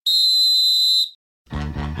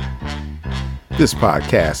This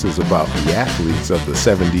podcast is about the athletes of the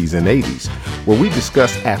 70s and 80s, where we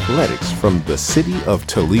discuss athletics from the city of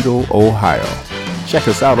Toledo, Ohio. Check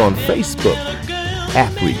us out on Facebook,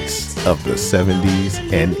 Athletes of the 70s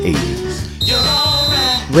and 80s.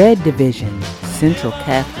 Red Division, Central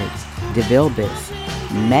Catholic, DeVilbiss,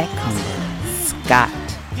 Macomber, Scott,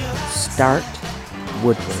 Start,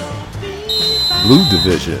 Woodward. Blue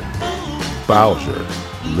Division, Bowser,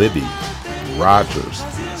 Libby, Rogers,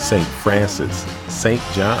 St. Francis, St.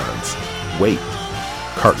 John's, Wake,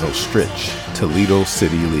 Cardinal Stritch, Toledo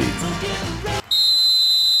City League.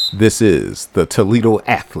 This is the Toledo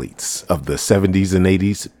Athletes of the 70s and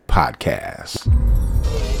 80s podcast.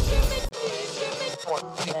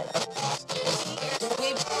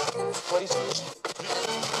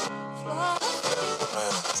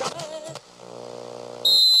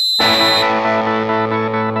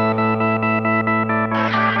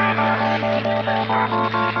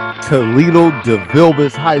 Toledo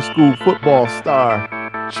DeVilbiss High School football star,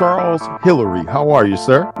 Charles Hillary. How are you,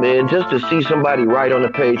 sir? Man, just to see somebody write on the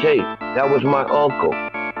page, hey, that was my uncle.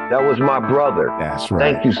 That was my brother. That's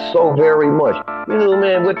right. Thank you so very much. You know,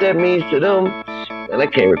 man, what that means to them, and I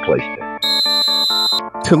can't replace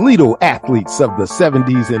that. Toledo athletes of the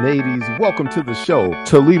 70s and 80s, welcome to the show.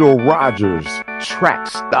 Toledo Rogers, track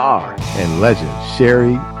star and legend,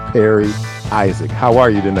 Sherry Perry Isaac. How are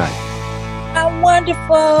you tonight? I'm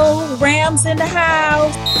wonderful. Rams in the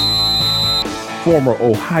house. Former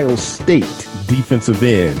Ohio State defensive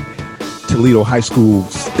end, Toledo High School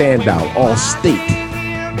standout, all-state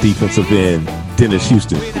defensive end, Dennis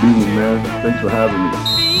Houston. Good evening, man. Thanks for having me.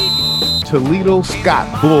 Toledo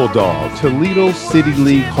Scott Bulldog, Toledo City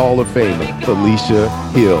League Hall of Famer, Felicia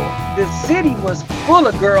Hill. The city was full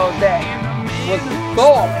of girls that was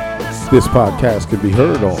balling. This podcast can be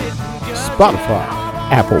heard on Spotify,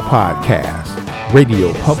 Apple Podcasts,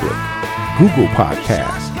 Radio Public, Google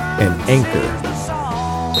Podcasts, and Anchor.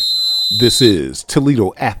 This is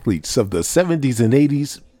Toledo Athletes of the 70s and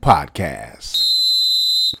 80s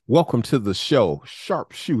podcast. Welcome to the show,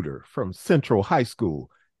 sharpshooter from Central High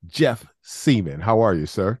School, Jeff Seemann. How are you,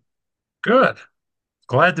 sir? Good.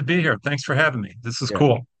 Glad to be here. Thanks for having me. This is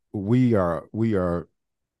cool. We are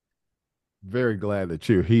very glad that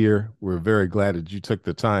you're here. We're very glad that you took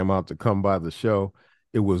the time out to come by the show.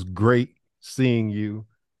 It was great seeing you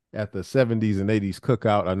at the 70s and 80s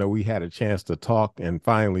cookout. I know we had a chance to talk and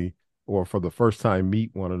finally, or for the first time,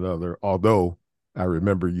 meet one another, although I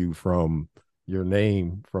remember you from your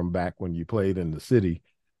name from back when you played in the city.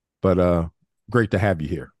 But great to have you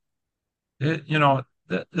here.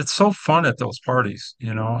 It's so fun at those parties.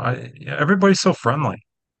 Everybody's so friendly,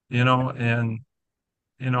 and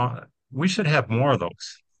we should have more of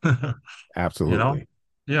those. Absolutely.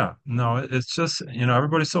 Yeah, no, it's just,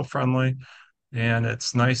 everybody's so friendly, and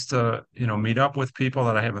it's nice to, meet up with people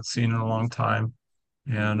that I haven't seen in a long time.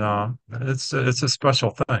 And it's a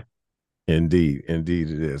special thing. Indeed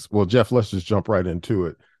it is. Well, Jeff, let's just jump right into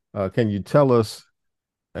it. Can you tell us,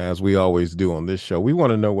 as we always do on this show, we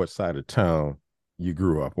want to know what side of town you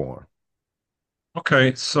grew up on.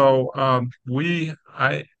 Okay, so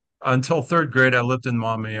until third grade, I lived in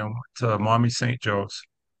Maumee. I went to Maumee St. Joe's.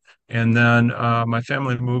 And then my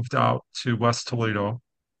family moved out to West Toledo.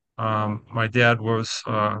 My dad was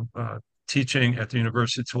teaching at the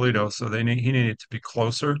University of Toledo, so he needed to be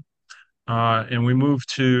closer. And we moved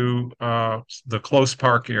to the Close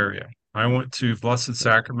Park area. I went to Blessed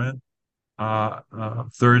Sacrament,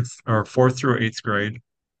 fourth through eighth grade,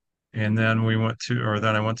 and then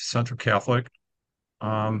I went to Central Catholic.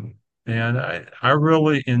 And I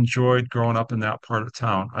really enjoyed growing up in that part of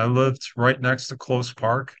town. I lived right next to Close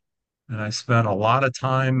Park. And I spent a lot of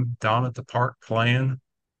time down at the park playing.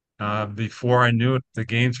 Before I knew it, the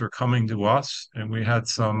games were coming to us, and we had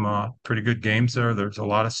some pretty good games there. There's a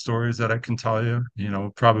lot of stories that I can tell you.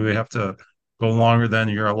 Probably have to go longer than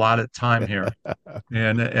your allotted time here.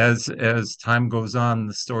 And as time goes on,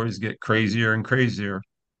 the stories get crazier and crazier.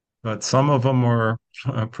 But some of them were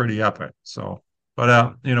pretty epic.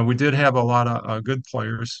 But we did have a lot of good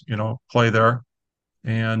players, play there.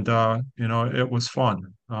 And it was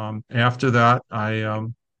fun. After that, I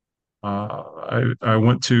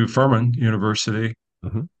went to Furman University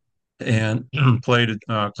and played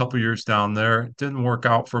a couple years down there. It didn't work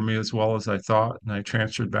out for me as well as I thought, and I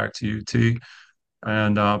transferred back to UT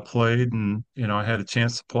and played. And I had a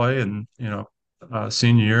chance to play. And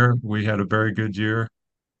senior year, we had a very good year,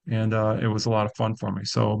 and it was a lot of fun for me.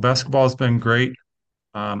 So basketball has been great.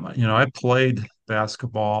 I played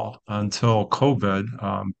basketball until COVID.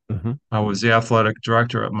 I was the athletic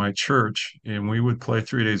director at my church, and we would play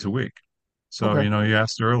 3 days a week. So, Okay. You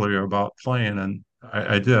asked earlier about playing, and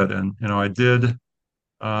I did, and I did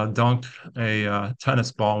dunk a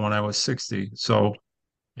tennis ball when I was 60. So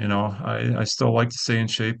I still like to stay in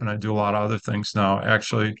shape, and I do a lot of other things now.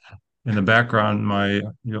 Actually, in the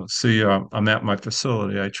background, you'll see I'm at my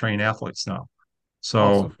facility. I train athletes now.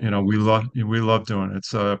 So, Awesome. we love doing it.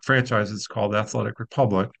 It's a franchise. It's called Athletic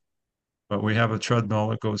Republic, but we have a treadmill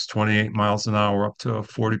that goes 28 miles an hour up to a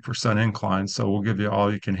 40% incline. So we'll give you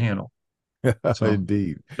all you can handle. So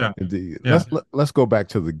Indeed, yeah, indeed. yeah. Let's go back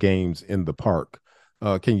to the games in the park.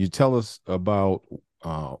 Can you tell us about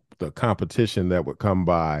the competition that would come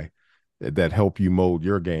by that help you mold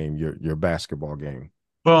your game, your basketball game?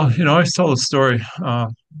 Well, I always tell the story.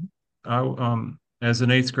 As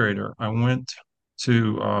an eighth grader, I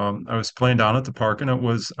was playing down at the park, and it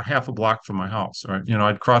was a half a block from my house, right?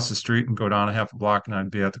 I'd cross the street and go down a half a block, and I'd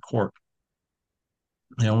be at the court.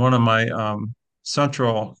 One of my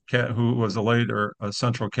who was a later a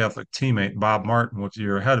Central Catholic teammate, Bob Martin, was a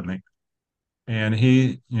year ahead of me, and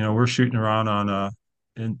we're shooting around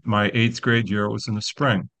in my eighth grade year. It was in the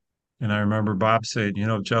spring, and I remember Bob saying,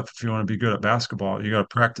 Jeff, if you want to be good at basketball, you got to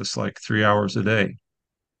practice like 3 hours a day.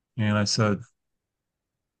 And I said,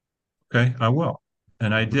 okay, I will.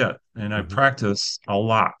 And I did. And I Hmm. practiced a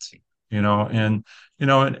lot, and,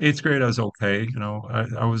 in eighth grade, I was okay.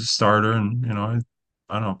 I was a starter, and,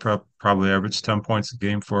 I don't know, probably averaged 10 points a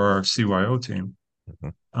game for our CYO team.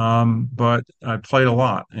 Hmm. But I played a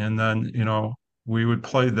lot. And then, we would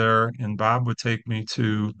play there, and Bob would take me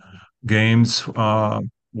to games.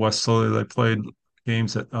 Westerly, they played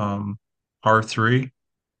games at R3.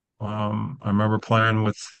 I remember playing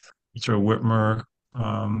with Joe Whitmer,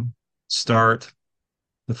 um, Start,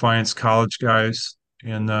 Defiance College guys,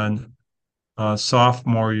 and then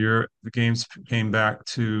sophomore year, the games came back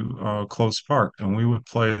to Close Park, and we would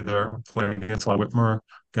play there, play against a lot of Whitmer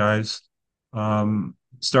guys,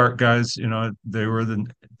 Start guys.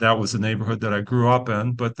 That was the neighborhood that I grew up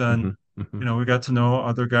in. But then, Hmm. Hmm. we got to know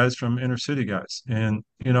other guys from inner city guys, and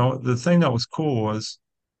the thing that was cool was,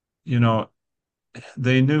 you know,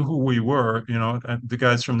 they knew who we were, and the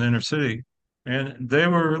guys from the inner city, and they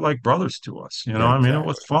were like brothers to us. I mean, it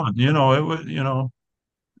was Exactly. fun. It was,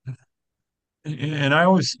 and I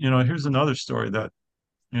always, here's another story that,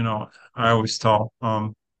 I always tell. I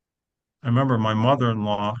remember my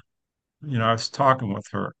mother-in-law, I was talking with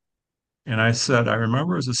her, and I said, I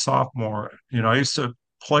remember as a sophomore, I used to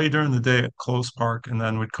play during the day at Close Park, and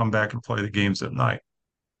then would come back and play the games at night.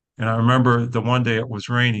 And I remember the one day it was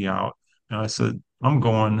rainy out, and I said, I'm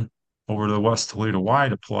going over to the West Toledo Y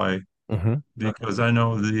to play Hmm. because I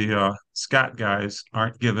know the Scott guys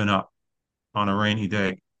aren't giving up on a rainy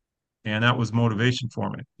day. And that was motivation for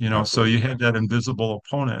me. So you Absolutely. had that invisible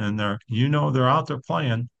opponent in there. They're out there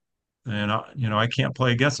playing, and I can't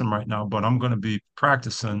play against them right now, but I'm going to be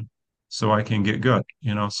practicing so I can get good.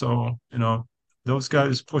 So those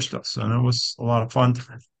guys pushed us, and it was a lot of fun.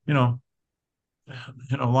 You know,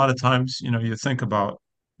 a lot of times, you think about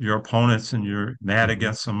your opponents and you're mad Hmm.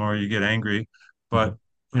 against them or you get angry. Hmm. But,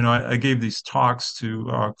 I gave these talks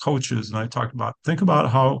to coaches, and I talked about think about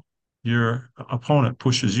how your opponent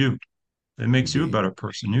pushes you. It makes you a Indeed. better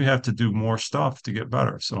person. You have to do more stuff to get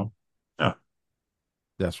better. So, yeah.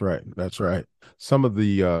 That's right. That's right. Some of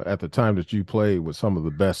the at the time that you played with some of the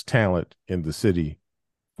best talent in the city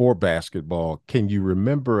for basketball. Can you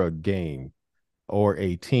remember a game or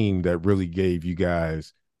a team that really gave you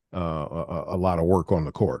guys a lot of work on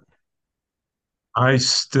the court? I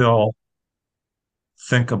still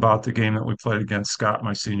think about the game that we played against Scott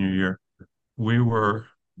my senior year. We were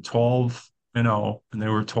 12-0, and they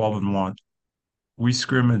were 12-1. We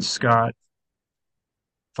scrimmaged Scott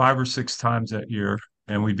 5 or 6 times that year,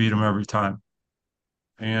 and we beat them every time.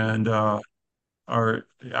 And our,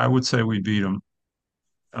 I would say we beat them.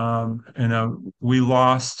 And we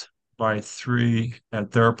lost by 3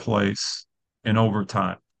 at their place in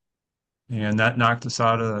overtime, and that knocked us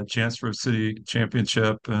out of the chance for a city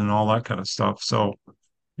championship and all that kind of stuff. So,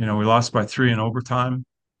 we lost by 3 in overtime.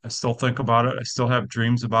 I still think about it. I still have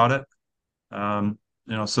dreams about it. Um,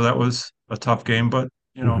 so that was a tough game, but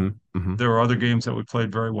Hmm. Hmm. there were other games that we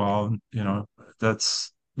played very well, and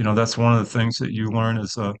that's one of the things that you learn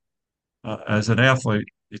as an athlete.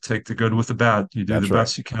 You take the good with the bad. You do the That's right.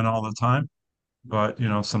 best you can all the time, but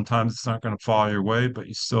sometimes it's not going to fall your way, but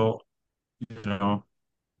you still, you know,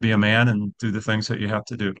 be a man and do the things that you have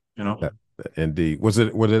to do. That, indeed. Was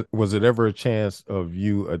it ever a chance of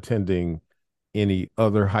you attending any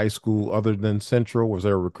other high school other than Central? Was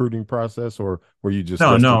there a recruiting process, or were you just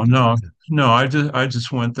No, no, destined? no, no. I just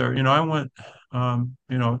went there. I went.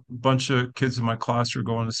 A bunch of kids in my class were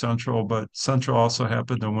going to Central, but Central also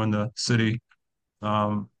happened to win the city,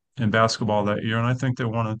 um, in basketball that year, and I think they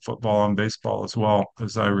won in football and baseball as well,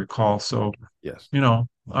 as I recall. So, Yes.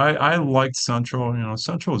 I liked Central.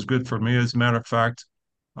 Central was good for me. As a matter of fact,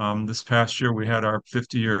 this past year we had our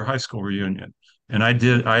 50-year high school reunion, and I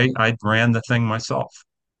ran the thing myself.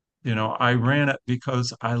 I ran it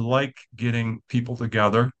because I like getting people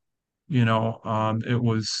together. It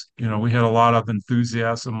was, we had a lot of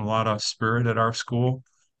enthusiasm, a lot of spirit at our school.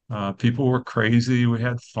 People were crazy. We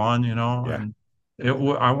had fun, Yeah. and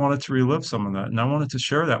I wanted to relive some of that, and I wanted to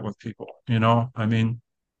share that with people. I mean,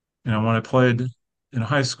 when I played in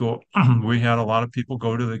high school, we had a lot of people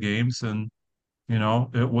go to the games, and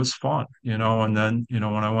it was fun. And then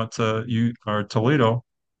when I went to Toledo,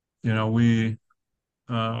 we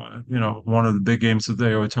one of the big games that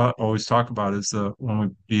they always talk about is the when we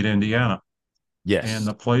beat Indiana, and Yes.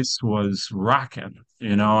 the place was rocking.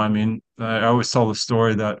 I mean, I always tell the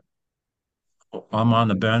story that I'm on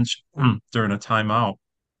the bench during a timeout,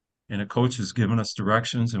 and a coach is giving us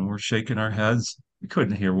directions, and we're shaking our heads. We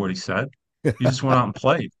couldn't hear what he said. He just went out and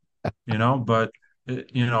played, But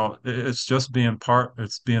it's just being part.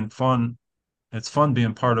 It's being fun. It's fun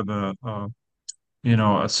being part of a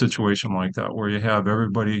situation like that where you have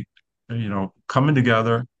everybody, coming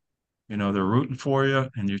together. They're rooting for you,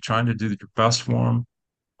 and you're trying to do your best for them.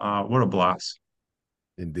 What a blast!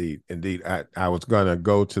 Indeed, indeed. I was gonna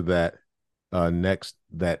go to that next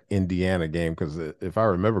that Indiana game because if I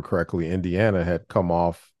remember correctly, Indiana had come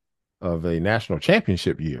off of a national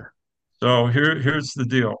championship year. So here's the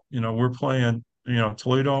deal. We're playing,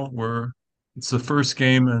 Toledo. It's the first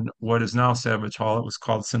game in what is now Savage Hall. It was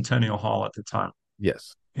called Centennial Hall at the time.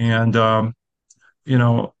 Yes. And you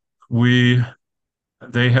know, we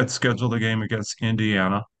they had scheduled a game against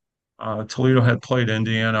Indiana. Toledo had played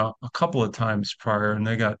Indiana a couple of times prior, and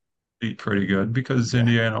they got beat pretty good because Yeah.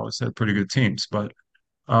 Indiana always had pretty good teams. But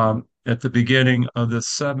at the beginning of the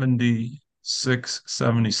 76,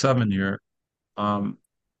 77 year, um,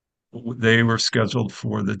 they were scheduled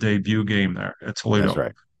for the debut game there at That's Toledo.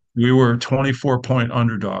 right. We were 24-point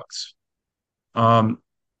underdogs. Um,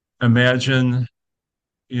 Imagine,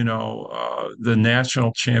 the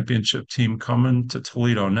national championship team coming to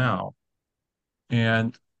Toledo now,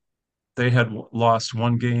 and they had lost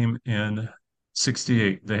one game in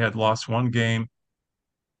 68. They had lost one game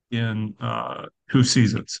in 2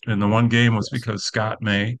 seasons. And the one game was Yes. because Scott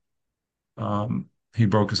May, he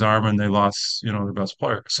broke his arm and they lost, their best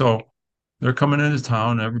player. So they're coming into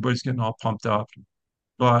town, everybody's getting all pumped up.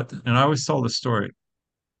 And I always tell the story.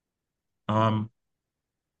 Um,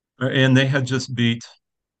 and they had just beat,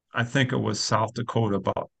 I think it was South Dakota,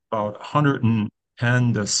 about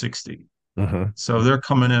 110 to 60. Hmm. So they're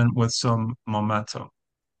coming in with some momentum.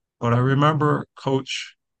 But I remember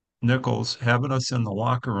Coach Nichols having us in the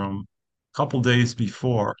locker room a couple days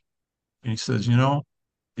before, and he says,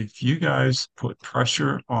 if you guys put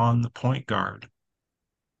pressure on the point guard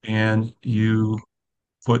and you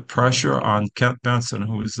put pressure on Kent Benson,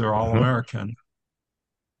 who is their Hmm. All-American,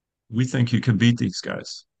 we think you can beat these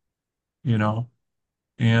guys, you know?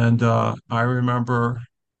 And I remember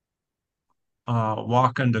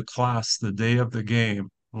walking to class the day of the game.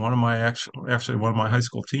 Actually, one of my high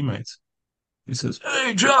school teammates, he says,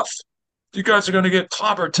 "Hey, Jeff, you guys are going to get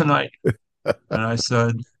clobbered tonight." And I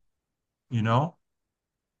said, you know,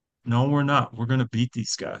 no, we're not. We're going to beat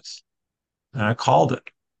these guys. And I called it.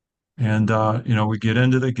 And, we get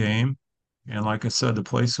into the game. And like I said, the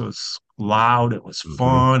place was loud. It was Hmm.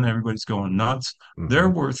 fun. Everybody's going nuts. There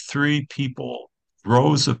Hmm. were three people,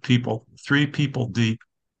 rows of people, 3 people deep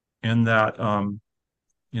in that,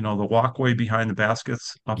 the walkway behind the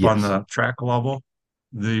baskets up on Yes. the track level.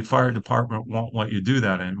 The fire department won't let you do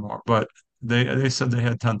that anymore. But they said they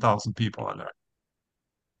had 10,000 people in there.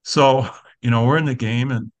 So, we're in the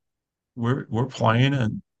game and we're playing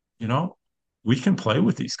and you know we can play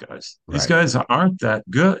with these guys. These Right. guys aren't that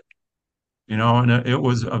good, and it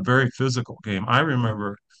was a very physical game. I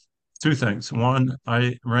remember two things. One,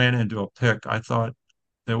 I ran into a pick.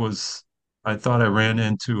 It was I thought I ran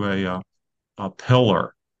into a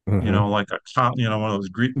pillar, Hmm. like one of those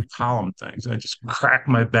Greek column things. I just cracked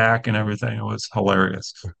my back and everything. It was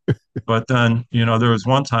hilarious. But then, there was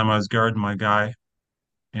one time I was guarding my guy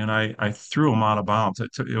and I threw him out of bounds.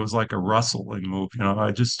 It was like a wrestling move.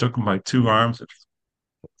 I just took him by 2 arms and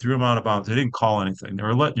threw him out of bounds. They didn't call anything. They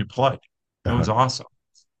were letting you play. It was Uh-huh. awesome.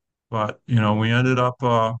 But, we ended up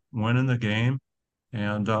winning the game.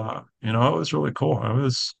 And, it was really cool. It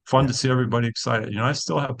was fun to Yes. see everybody excited. I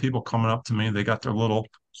still have people coming up to me. They got their little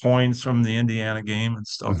coins from the Indiana game and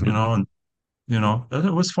stuff, Hmm. and,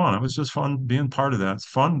 it was fun. It was just fun being part of that. It's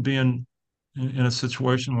fun being in a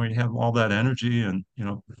situation where you have all that energy and,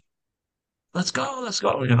 let's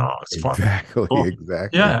go. You know, it's fun. Exactly, Cool.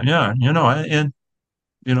 exactly. Yeah, yeah. And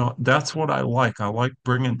that's what I like. I like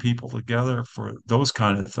bringing people together for those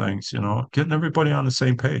kind of things, getting everybody on the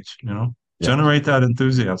same page, Yes, generate that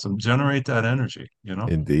enthusiasm, generate that energy.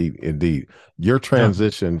 indeed, indeed. Your Yeah.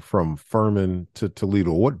 transition from Furman to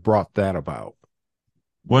Toledo, what brought that about?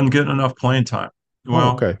 Wasn't getting enough playing time. Oh,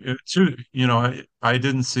 Well, okay. I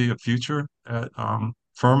didn't see a future at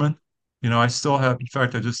Furman. I still have, in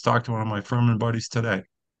fact, I just talked to one of my Furman buddies today.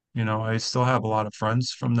 I still have a lot of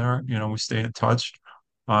friends from there. We stay in touch.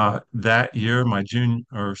 That year, my junior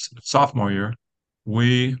or sophomore year,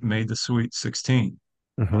 we made the Sweet 16.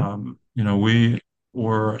 Hmm. We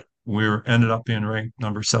ended up being ranked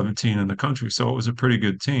number 17 in the country, so it was a pretty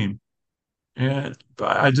good team. And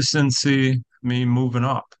but I just didn't see me moving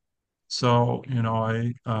up. So,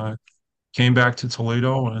 I came back to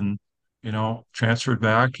Toledo and, transferred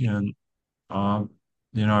back and, um,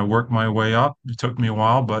 I worked my way up. It took me a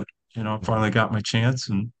while, but, finally got my chance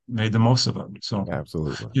and made the most of it. So,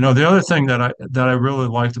 Absolutely. the other thing that I really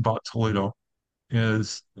liked about Toledo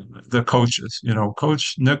is the coaches.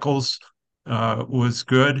 Coach Nichols was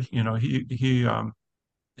good.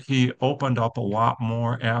 He opened up a lot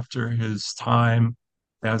more after his time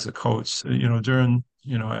as a coach. During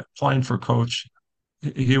applying for coach,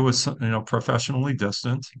 he was professionally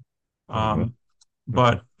distant. Hmm. Um, Hmm.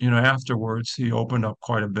 but afterwards he opened up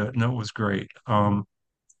quite a bit, and it was great.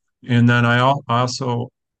 And then I also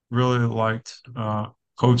really liked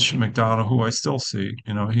Coach McDonald, who I still see.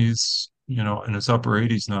 He's in his upper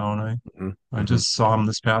 80s now, and Hmm. I Hmm. just saw him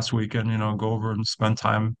this past weekend. Go over and spend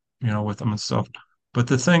time with him and stuff. But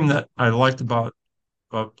the thing that I liked about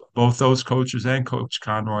both those coaches and Coach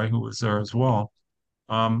Conroy, who was there as well,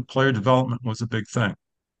 player development was a big thing.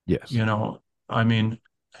 Yes. You know, I mean,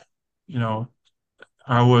 you know,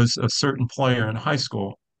 I was a certain player in high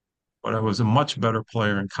school, but I was a much better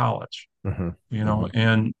player in college. Hmm. Hmm.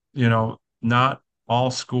 And not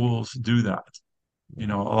all schools do that. A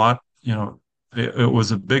lot, it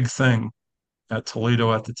was a big thing at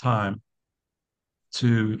Toledo at the time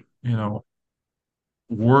to,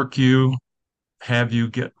 work you, have you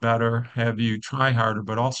get better, have you try harder,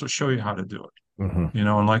 but also show you how to do it. Hmm.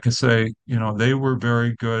 And like I say, they were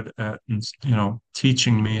very good at,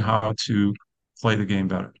 teaching me how to play the game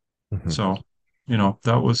better. Hmm. So,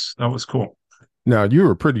 that was cool. Now, you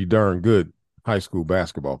were a pretty darn good high school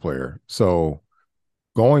basketball player. So,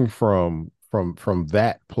 going from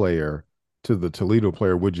that player to the Toledo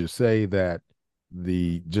player, would you say that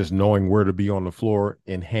the just knowing where to be on the floor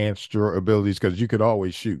enhanced your abilities because you could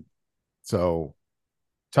always shoot? So,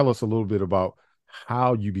 tell us a little bit about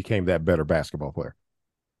how you became that better basketball player.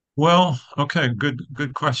 Well, okay,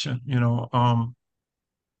 good question.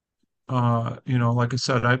 Like I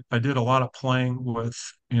said, I did a lot of playing with,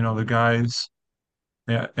 the guys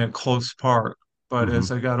at Close Park. But Hmm.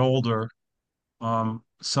 as I got older,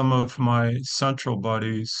 some of my Central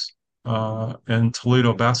buddies and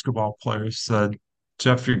Toledo basketball players said,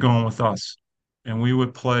 Jeff, you're going with us. And we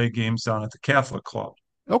would play games down at the Catholic Club.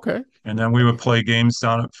 Okay. And then we would play games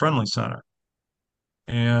down at Friendly Center.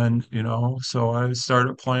 And, so I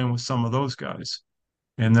started playing with some of those guys.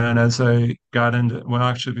 And then as I got into, well,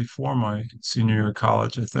 actually before my senior year of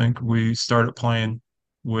college, I think we started playing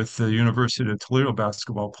with the University of Toledo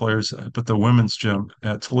basketball players at the women's gym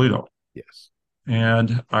at Toledo. Yes.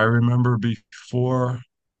 And I remember before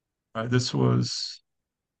this was,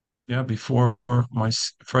 yeah, before my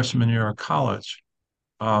freshman year of college,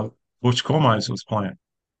 uh, Butch Comize was playing.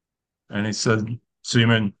 And he said,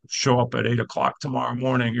 Seaman, show up at 8 o'clock tomorrow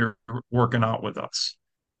morning. You're working out with us.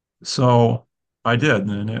 So I did.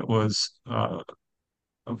 And it was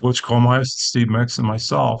Butch Comize, Steve Mix, and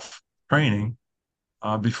myself training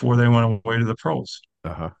before they went away to the pros.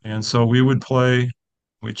 Uh-huh. And so we'd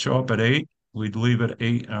show up at 8, we'd leave at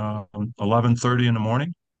 8, 11:30 in the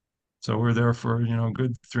morning. So we're there for, a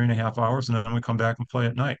good 3.5 hours, and then we come back and play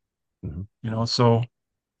at night. Hmm. So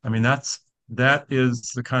I mean that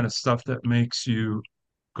is the kind of stuff that makes you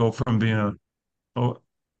go from being a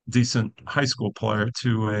decent high school player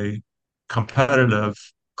to a competitive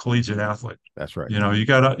collegiate athlete. That's right. You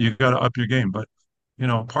gotta up your game, but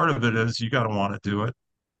part of it is you gotta want to do it.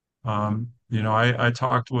 I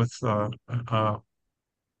talked with a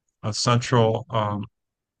central.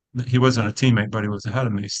 He wasn't a teammate, but he was ahead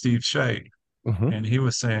of me, Steve Shea, Hmm. and he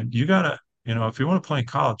was saying you gotta, if you want to play in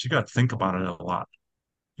college, you gotta think about it a lot.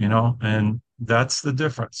 And that's the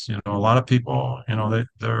difference. A lot of people,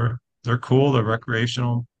 they're cool, they're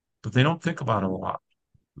recreational, but they don't think about it a lot.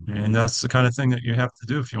 And that's the kind of thing that you have to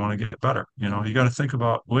do if you want to get better. You got to think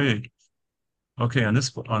about, wait, okay, on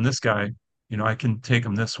this guy, I can take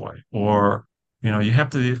them this way, or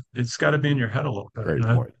it's got to be in your head a little bit, Great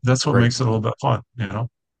and point. that's what Great makes it a point. little bit fun.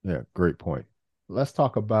 Yeah, great point. Let's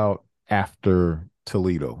talk about after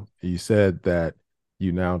Toledo. You said that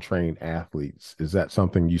you now train athletes. Is that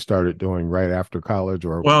something you started doing right after college,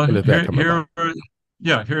 or Well, when did that come about?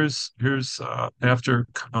 yeah, here's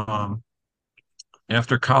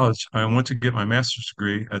after college, I went to get my master's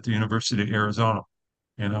degree at the University of Arizona,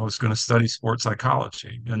 and I was going to study sports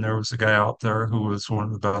psychology. And there was a guy out there who was one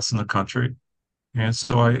of the best in the country. And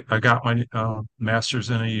so I got my master's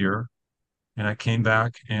in a year, and I came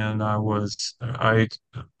back and I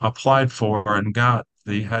applied for and got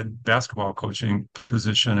the head basketball coaching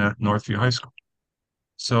position at Northview High School.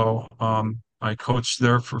 So I coached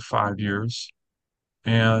there for 5 years,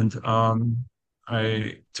 and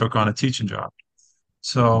I took on a teaching job.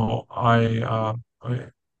 So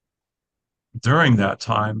during that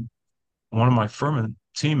time, one of my Furman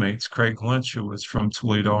teammates, Craig Lynch, who was from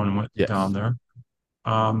Toledo and went down Yes. there,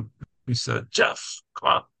 um, he said, "Jeff,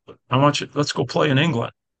 come on, I want you. Let's go play in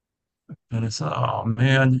England." And it's, oh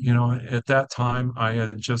man, at that time I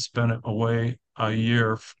had just been away a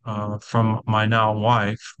year from my now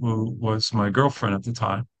wife, who was my girlfriend at the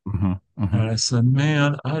time. Hmm. Hmm. And I said,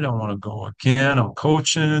 man, I don't want to go again. I'm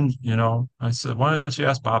coaching. I said, why don't you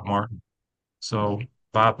ask Bob Martin? So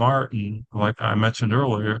Bob Martin, like I mentioned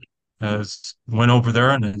earlier, has went over there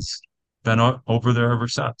and has been over there ever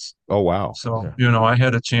since. Oh, wow. So, Yeah. I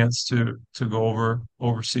had a chance to go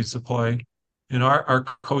overseas to play. Our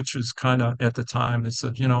coaches kind of at the time, they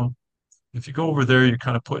said, if you go over there, you're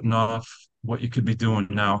kind of putting off what you could be doing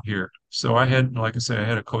now here. So like I say, I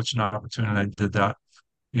had a coaching opportunity. I did that.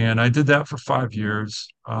 And I did that for 5 years.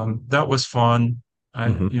 That was fun.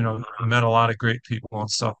 Hmm. I met a lot of great people and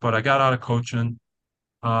stuff, but I got out of coaching.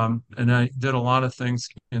 And I did a lot of things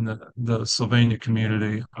in the Sylvania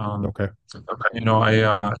community. Okay.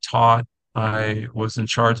 I taught. I was in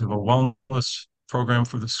charge of a wellness program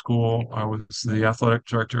for the school. I was the athletic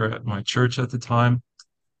director at my church at the time.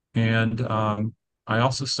 And I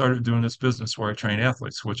also started doing this business where I train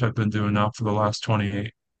athletes, which I've been doing now for the last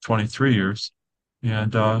 28, 23 years.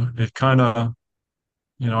 And it kind of,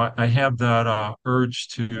 I have that urge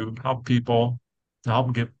to help people, to help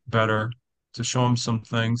them get better, to show them some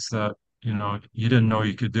things that, you didn't know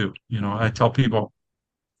you could do. I tell people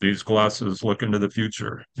these glasses look into the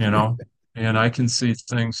future, and I can see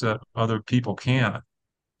things that other people can't.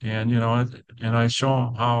 And I show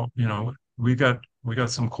them how, we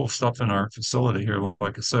got some cool stuff in our facility here,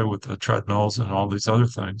 like I said, with the treadmills and all these other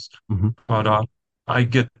things. Hmm. But I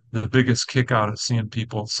get the biggest kick out of seeing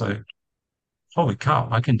people say, "Holy cow,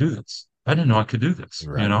 I can do this! I didn't know I could do this."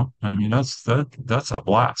 Right. I mean, that's a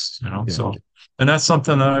blast. Yeah. So, and that's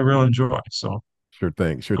something that I really enjoy. So, Sure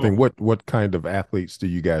thing. Sure thing. cool. What kind of athletes do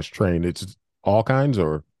you guys train? It's all kinds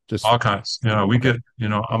or just All kinds. We okay. get.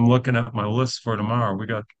 I'm looking at my list for tomorrow. We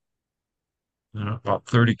got about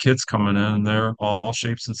 30 kids coming in, and they're all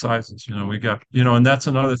shapes and sizes. We got, and that's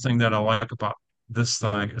another thing that I like about this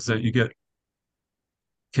thing is that you get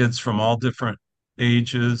kids from all different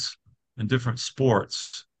ages and different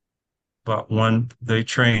sports. But when they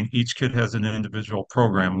train, each kid has an individual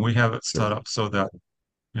program. We have it set Sure. up so that,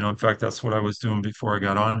 in fact, that's what I was doing before I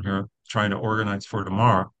got on here, trying to organize for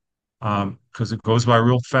tomorrow, because it goes by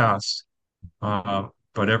real fast.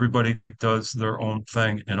 But everybody does their own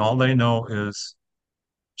thing, and all they know is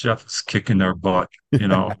Jeff is kicking their butt,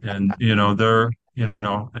 and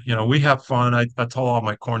we have fun. I tell all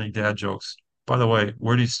my corny dad jokes. By the way,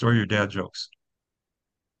 where do you store your dad jokes?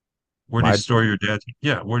 Where do you My store your dad?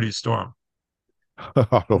 Yeah, where do you store them?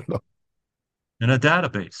 I don't know. In a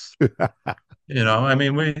database. I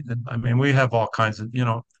mean, we have all kinds of.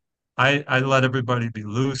 I let everybody be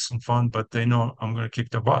loose and fun, but they know I'm going to kick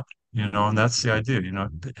their butt, and that's the idea.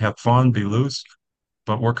 Have fun, be loose,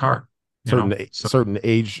 but work hard. You certain know, so certain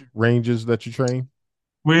age ranges that you train?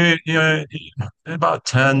 we about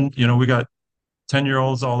 10. We got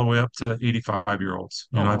 10-year-olds all the way up to 85-year-olds.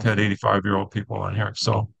 Oh, I've had awesome. 85-year-old people on here,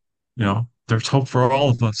 so there's hope for all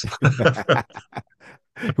of us.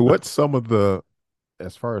 What's some of the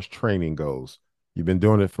as far as training goes? You've been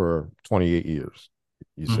doing it for 28 years,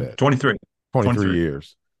 you said. 23, 23 23.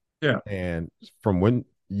 years. Yeah. And from when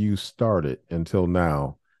you started until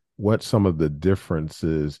now, what's some of the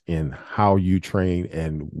differences in how you train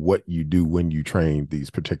and what you do when you train these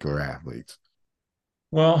particular athletes?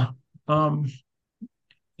 Well,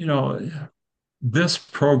 you know, this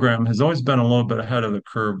program has always been a little bit ahead of the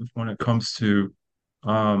curve when it comes to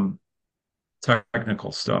um,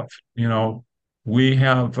 technical stuff. We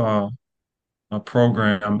have a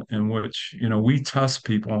program in which we test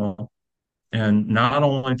people And not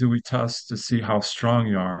only do we test to see how strong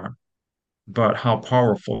you are, but how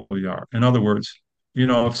powerful you are. In other words,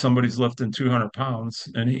 if somebody's lifting 200 pounds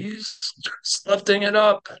and he's just lifting it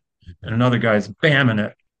up and another guy's bamming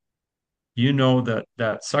it, that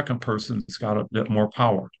that second person's got a bit more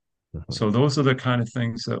power. Mhm. So those are the kind of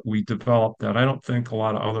things that we develop that I don't think a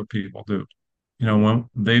lot of other people do. When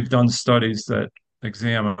they've done studies that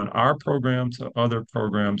examine our program to other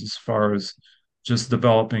programs as far as just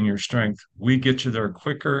developing your strength, we get you there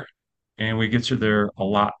quicker and we get you there a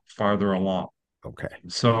lot farther along. Okay.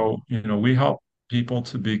 So, we help people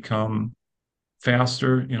to become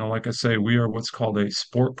faster. Like I say, we are what's called a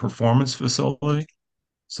sport performance facility.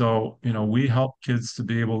 So, we help kids to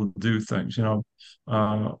be able to do things.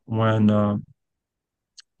 When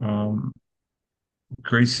um,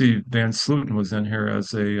 Gracie Van Sluten was in here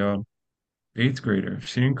as a eighth grader,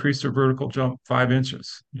 she increased her vertical jump 5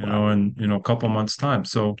 inches, Wow. in a couple months' time.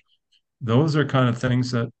 So those are kind of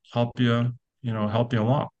things that help you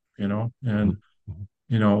along, Mhm. and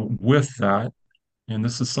Mhm. with that, and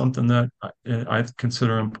this is something that I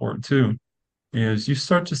consider important too, is you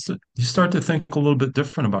start to think a little bit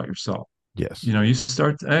different about yourself. Yes. You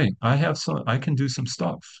start, hey, I can do some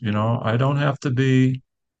stuff. I don't have to be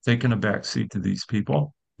taking a back seat to these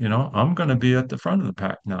people. I'm going to be at the front of the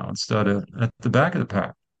pack now instead of at the back of the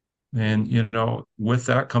pack. And, with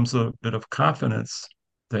that comes a bit of confidence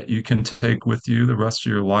that you can take with you the rest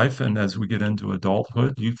of your life. And as we get into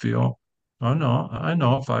adulthood, you feel, oh no, I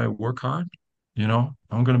know if I work hard,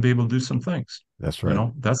 I'm going to be able to do some things. That's right.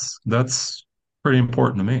 That's pretty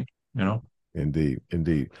important to me, you know? Indeed.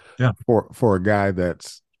 Indeed. Yeah. For a guy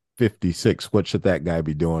that's 56, what should that guy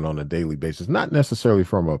be doing on a daily basis? Not necessarily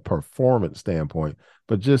from a performance standpoint,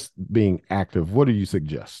 but just being active. What do you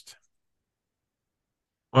suggest?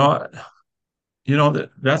 Well,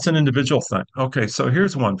 that's an individual thing. Okay, so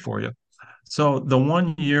here's one for you. So the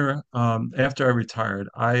one year after I retired,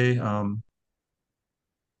 I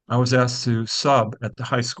was asked to sub at the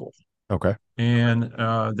high school, Okay. and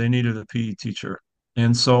they needed a PE teacher.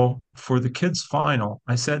 And so for the kids' final,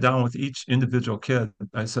 I sat down with each individual kid.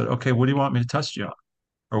 I said, "Okay, what do you want me to test you on,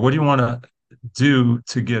 or what do you want to do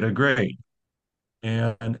to get a grade?"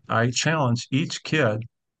 And I challenged each kid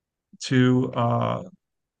to uh,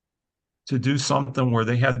 to do something where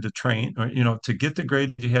they had to train, or, to get the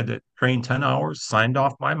grade, you had to train 10 hours, signed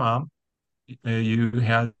off by mom. You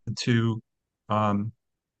had to um,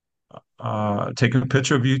 take a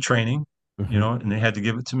picture of you training, Hmm. and they had to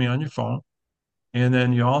give it to me on your phone. And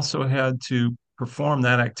then you also had to perform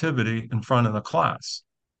that activity in front of the class.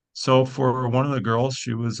 So for one of the girls,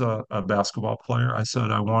 she was a basketball player. I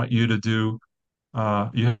said, I want you to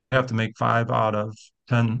you have to make 5 out of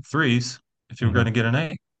 10 threes if you're going Hmm. to get an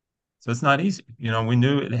A. So it's not easy. We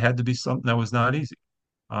knew it had to be something that was not easy.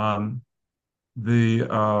 Um, the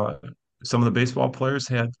Some of the baseball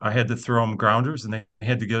players I had to throw them grounders and they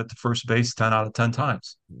had to get it to first base 10 out of 10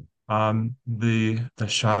 times. The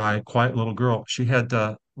shy, quiet little girl, she had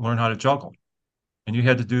to learn how to juggle. And you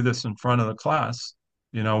had to do this in front of the class,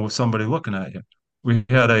 with somebody looking at you. We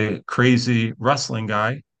had a crazy wrestling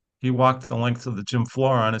guy. He walked the length of the gym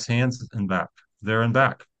floor on his hands and back, there and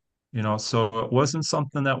back. So it wasn't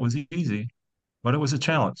something that was easy, but it was a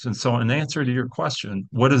challenge. And so, in answer to your question,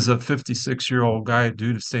 what does a 56-year-old guy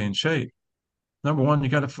do to stay in shape? Number one, you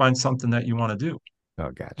got to find something that you want to do.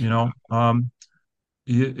 Oh, gotcha. You know, um,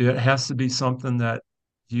 it has to be something that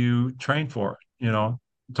you train for.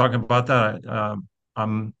 Talking about that,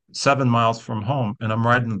 I'm 7 miles from home and I'm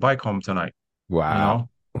riding the bike home tonight. You Wow.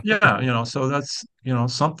 know, yeah, so that's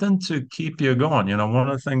something to keep you going. One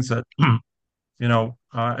of the things that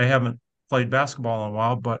I haven't played basketball in a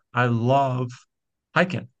while, but I love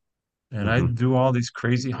hiking. And I Hmm. do all these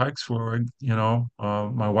crazy hikes where,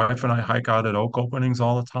 my wife and I hike out at oak openings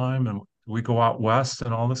all the time, and we go out west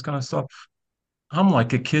and all this kind of stuff. I'm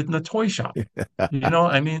like a kid in a toy shop.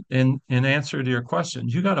 I mean, in answer to your question,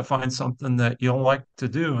 you got to find something that you'll like to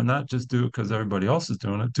do and not just do it because everybody else is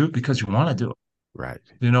doing it. Do it because you want to do it, Right.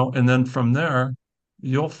 and then from there,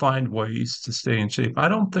 you'll find ways to stay in shape. I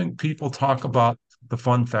don't think people talk about the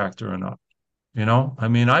fun factor enough. I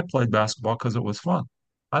mean, I played basketball because it was fun.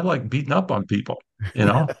 I like beating up on people,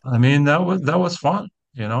 I mean, that was fun.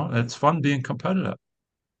 It's fun being competitive.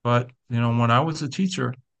 But, when I was a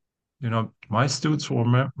teacher, my students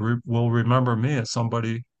will remember me as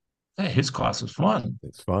somebody, hey, his class was fun.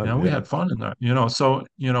 It's fun. We Yeah. had fun in there, so,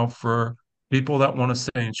 for people that want to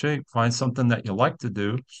stay in shape, find something that you like to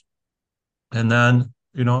do and then,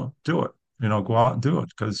 do it, go out and do it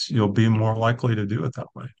because you'll be more likely to do it that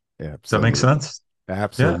way. Does that make Absolutely. sense? Yeah,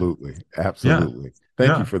 Absolutely. yeah, Absolutely. Thank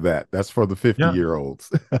you yeah, for that. That's for the yeah.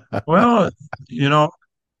 50-year-olds. Well, you know,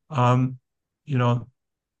 um, you know,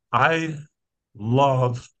 I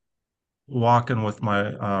love walking with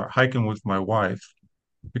my hiking with my wife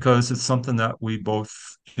because it's something that we both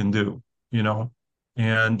can do, you know.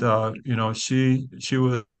 And she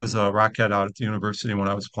was a rockette out at the university when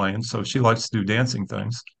I was playing, so she likes to do dancing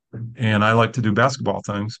things, and I like to do basketball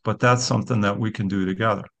things, but that's something that we can do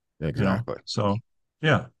together, you know. Exactly. So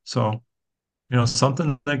yeah, so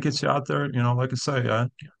something that gets you out there, like I say,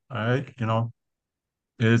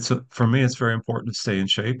 it's for me, it's very important to stay in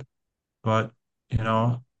shape, but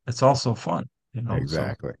it's also fun, so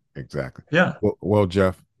Exactly. Exactly. yeah. Well,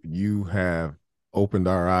 Jeff, you have opened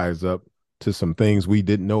our eyes up to some things we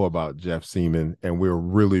didn't know about Jeff Seeman, and we're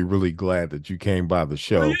really, really glad that you came by the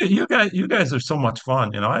Well, show. you guys are so much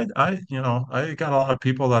fun. I got a lot of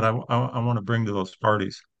people that I want to bring to those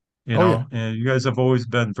parties, Oh yeah, and you guys have always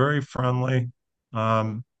been very friendly.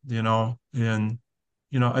 And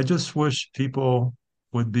I just wish people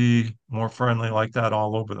would be more friendly like that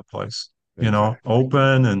all over the place. exactly.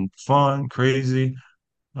 Open and fun, crazy.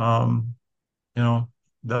 Um, you know,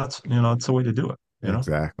 it's the way to do it.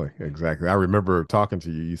 Exactly. Exactly. I remember talking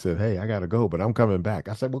to you. You said, "Hey, I gotta go, but I'm coming back."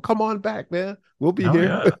 I said, "Well, come on back, man. We'll be Oh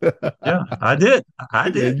here." yeah. Yeah, I did. I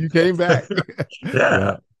And did. you came back. Yeah. Yeah.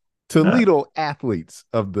 Yeah. Toledo athletes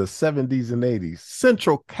of the 70s and 80s,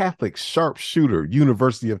 Central Catholic sharpshooter,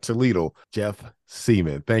 University of Toledo, Jeff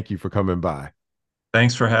Seeman. Thank you for coming by.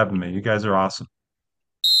 Thanks for having me. You guys are awesome.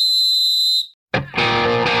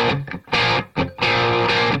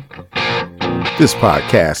 This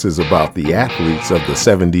podcast is about the athletes of the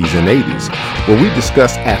 70s and 80s, where we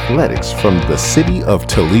discuss athletics from the city of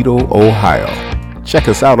Toledo, Ohio. Check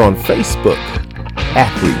us out on Facebook,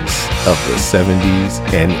 Athletes of the 70s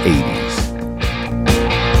and 80s.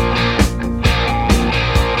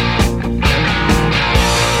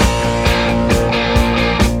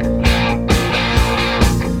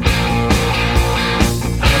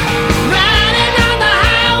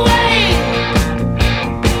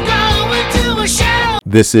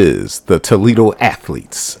 This is the Toledo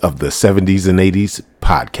Athletes of the 70s and 80s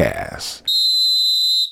podcast.